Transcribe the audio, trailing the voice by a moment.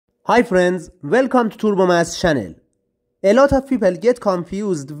Hi friends, welcome to Turbo Maths channel. A lot of people get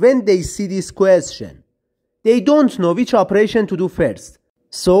confused when they see this question. They don't know which operation to do first,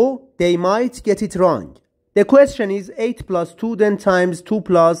 so they might get it wrong. The question is 8 plus 2 then times 2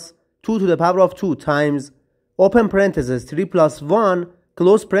 plus 2 to the power of 2 times open parentheses 3 plus 1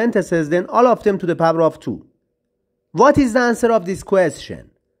 close parentheses then all of them to the power of 2. What is the answer of this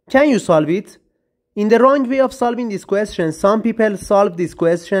question? Can you solve it? In the wrong way of solving this question, some people solve this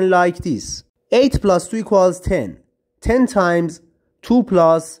question like this. 8 plus 2 equals 10. 10 times 2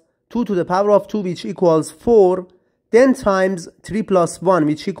 plus 2 to the power of 2 which equals 4. Then times 3 plus 1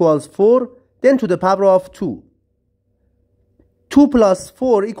 which equals 4. Then to the power of 2. 2 plus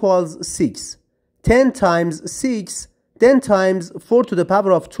 4 equals 6. 10 times 6. Then times 4 to the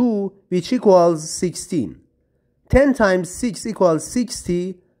power of 2 which equals 16. 10 times 6 equals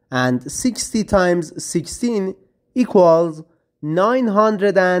 60. And 60 times 16 equals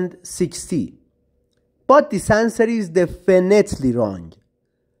 960. But this answer is definitely wrong.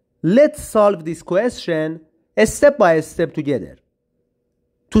 Let's solve this question step by step together.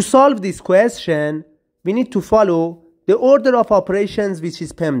 To solve this question, we need to follow the order of operations, which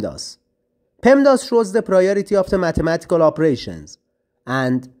is PEMDAS. PEMDAS shows the priority of the mathematical operations.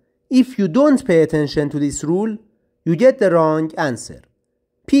 And if you don't pay attention to this rule, you get the wrong answer.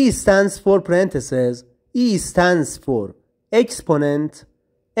 P stands for parentheses, E stands for exponent,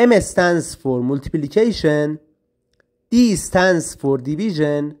 M stands for multiplication, D stands for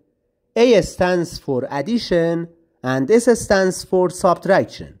division, A stands for addition, and S stands for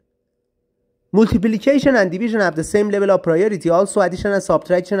subtraction. Multiplication and division have the same level of priority, also addition and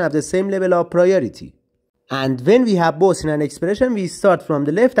subtraction have the same level of priority. And when we have both in an expression, we start from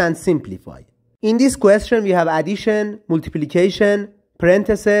the left and simplify. In this question, we have addition, multiplication,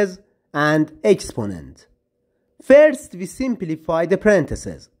 parentheses, and exponent. First, we simplify the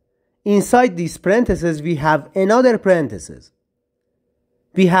parentheses. Inside these parentheses, we have another parentheses.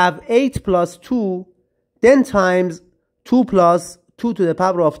 We have 8 plus 2, then times 2 plus 2 to the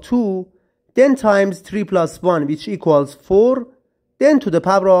power of 2, then times 3 plus 1, which equals 4, then to the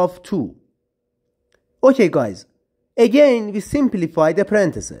power of 2. Okay guys, again we simplify the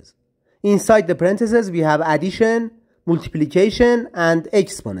parentheses. Inside the parentheses, we have addition, multiplication, and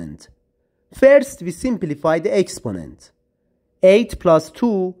exponent. First, we simplify the exponent. 8 plus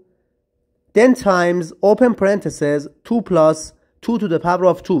 2, then times open parentheses 2 plus 2 to the power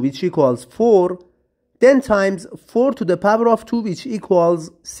of 2 which equals 4, then times 4 to the power of 2 which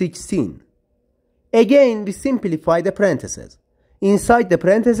equals 16. Again, we simplify the parentheses. Inside the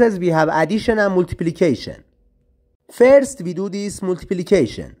parentheses, we have addition and multiplication. First, we do this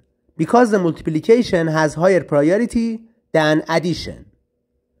multiplication, because the multiplication has higher priority than addition.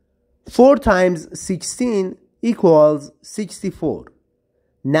 4 times 16 equals 64.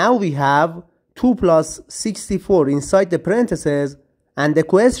 Now we have 2 plus 64 inside the parentheses, and the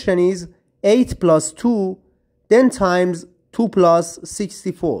question is 8 plus 2, then times 2 plus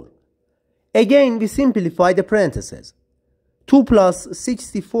 64. Again, we simplify the parentheses. 2 plus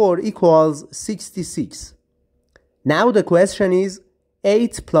 64 equals 66. Now the question is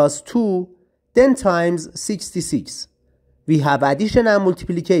 8 plus 2, then times 66. We have addition and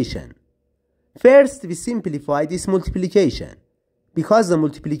multiplication. First, we simplify this multiplication, because the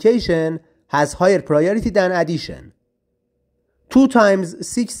multiplication has higher priority than addition. 2 times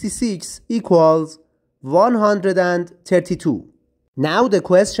 66 equals 132. Now the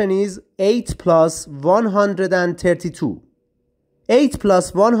question is 8 plus 132. 8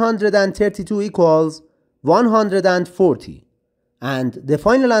 plus 132 equals 140. And the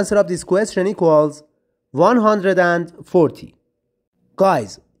final answer of this question equals 140.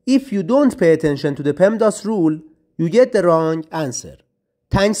 Guys, if you don't pay attention to the PEMDAS rule, you get the wrong answer.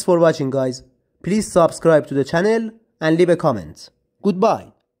 Thanks for watching guys. Please subscribe to the channel and leave a comment.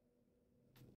 Goodbye.